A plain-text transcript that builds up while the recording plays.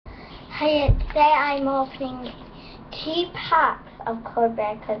Hi, today I'm opening 2 packs of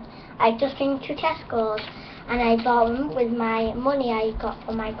Cadbury because I've just been to Tesco's and I bought them with my money I got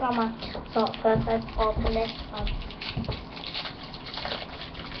from my grandma. So first I've opened this one.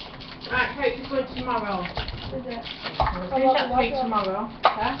 Right, Kate, it's going tomorrow. Is it? Finish that cake tomorrow.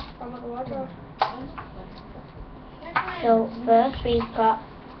 Huh? From the wardrobe. So first we've got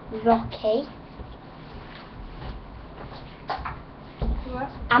Rocky.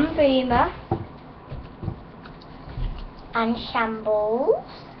 And Boomer. And Shambles.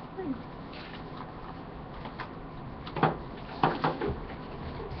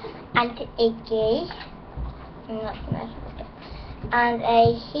 And Iggy. And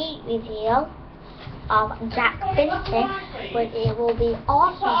a heat reveal of Jack Vincent, but it will be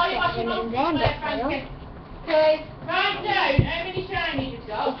awesome in November. Okay, right down how many shinies you've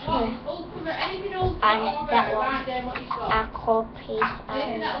got. Anything ultimate, And that one, right down what you've got. a core piece,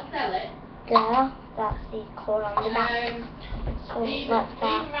 and that'll sell it. there, that's the colour on the back. So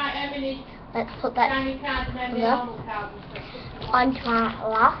let's put that onto our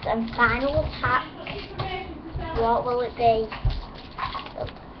last and final pack. What will it be?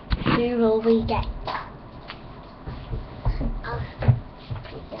 Who will we get?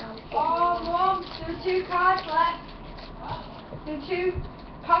 Oh, Mum, there are 2 cards left. There are 2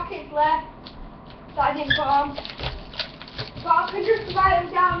 pockets left that I didn't put on. But I could just write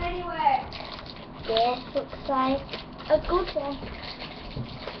them down anyway. This looks like a good one.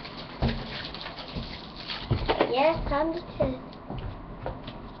 Yes, and it is.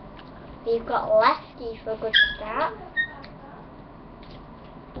 We've got Lefty for a good start.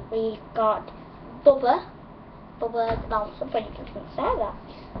 We've got Bubba. Bubba the bouncer, but it doesn't say that.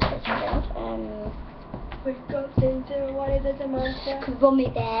 That's good. We've got Ginger, what is it, the monster? Grummy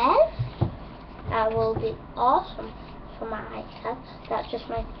Bears. That will be awesome for my iPad. That's just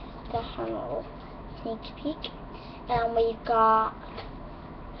my little sneak peek. And we've got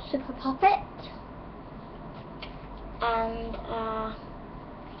Super Puppet. And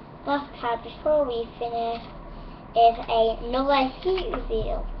last card before we finish is another heat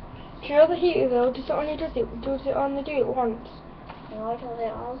reveal. Do you know the heat reveal? Does it only do it once? No, it does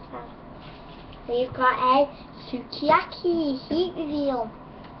it all the time. We've got a Sukiyaki heat reveal.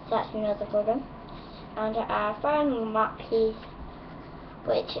 So that's another good one. And our final map piece,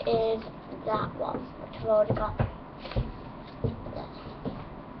 which is that one, which I've already got.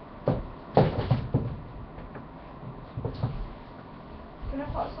 Can I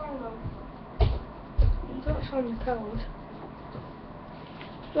put a song on? Don't sound cold.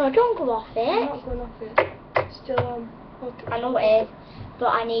 No, don't go off I'm it. not going off it. It's still on. Okay. I know it is, but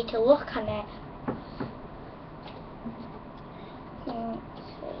I need to look at it.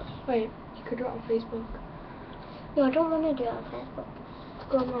 Wait, you could do it on Facebook. No, I don't want to do it on Facebook.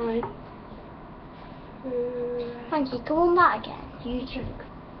 Go on mine. Thank you, go on that again. YouTube.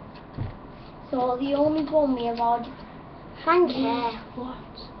 So the only one we have already... Thank you. What?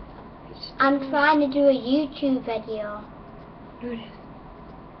 I'm trying to do a YouTube video. Do this.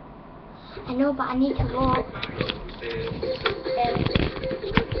 I know, but I need to look.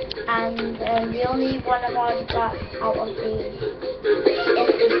 And the only one I've already got out of these is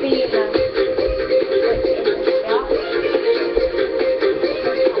the Boomer, which is